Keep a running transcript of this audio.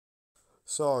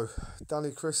So,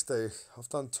 Danny Christie, I've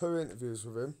done two interviews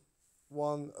with him.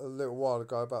 One a little while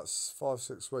ago, about 5,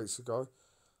 6 weeks ago.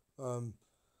 Um,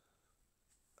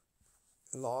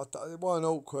 it wasn't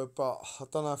awkward, but I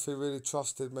don't know if he really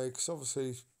trusted me because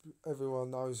obviously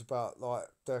everyone knows about like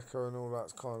Decker and all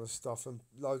that kind of stuff, and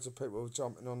loads of people were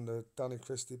jumping on the Danny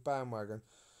Christie bandwagon.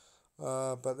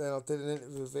 But then I did an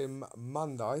interview with him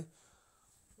Monday,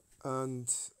 and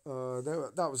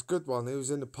that was a good one. He was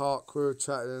in the park, we were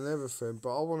chatting and everything.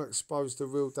 But I want to expose the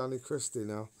real Danny Christie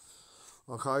now.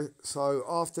 Okay, so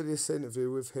after this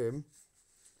interview with him,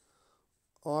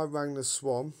 I rang the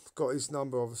Swan, got his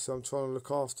number obviously, I'm trying to look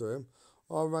after him.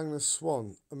 I rang the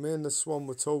Swan, and me and the Swan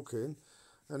were talking,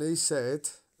 and he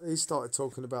started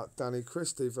talking about Danny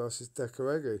Christie versus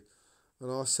Decker.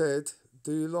 And I said,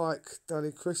 do you like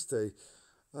Danny Christie?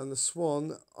 And the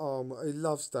Swan, he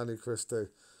loves Danny Christie.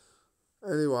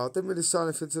 Anyway, I didn't really say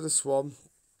anything to the Swan.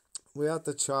 We had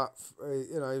the chat,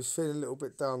 he was feeling a little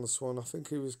bit down, the Swan. I think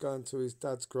he was going to his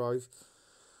dad's grave.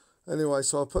 Anyway,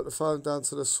 so I put the phone down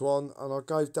to the Swan and I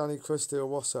gave Danny Christie a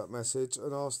WhatsApp message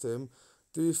and asked him,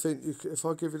 do you think you could, if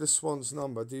I give you the Swan's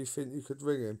number, do you think you could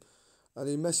ring him? And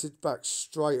he messaged back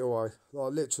straight away,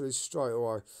 like literally straight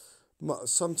away.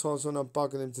 Sometimes when I'm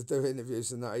bugging him to do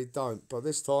interviews and that, he don't. But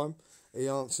this time, he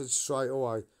answered straight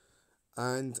away.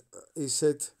 And he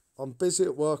said, I'm busy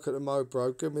at work at the moment,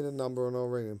 bro. Give me the number and I'll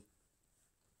ring him.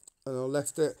 And I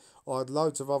left it. I had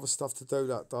loads of other stuff to do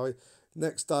that day.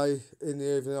 Next day in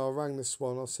the evening, I rang the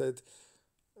Swan. I said,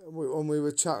 when we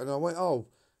were chatting, I went, oh,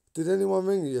 did anyone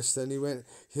ring you yesterday? And he went,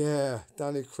 yeah,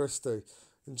 Danny Christie.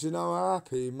 And do you know how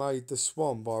happy he made the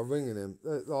Swan by ringing him?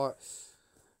 The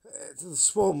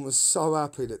Swan was so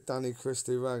happy that Danny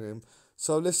Christie rang him.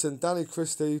 So listen, Danny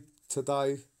Christie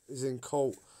today is in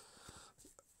court.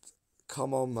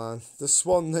 Come on, man. The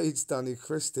Swan needs Danny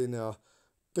Christie now.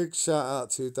 Big shout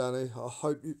out to you, Danny. I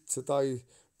hope today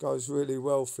goes really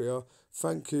well for you.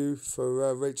 Thank you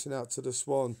for reaching out to the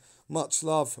Swan. Much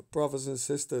love, brothers and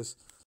sisters.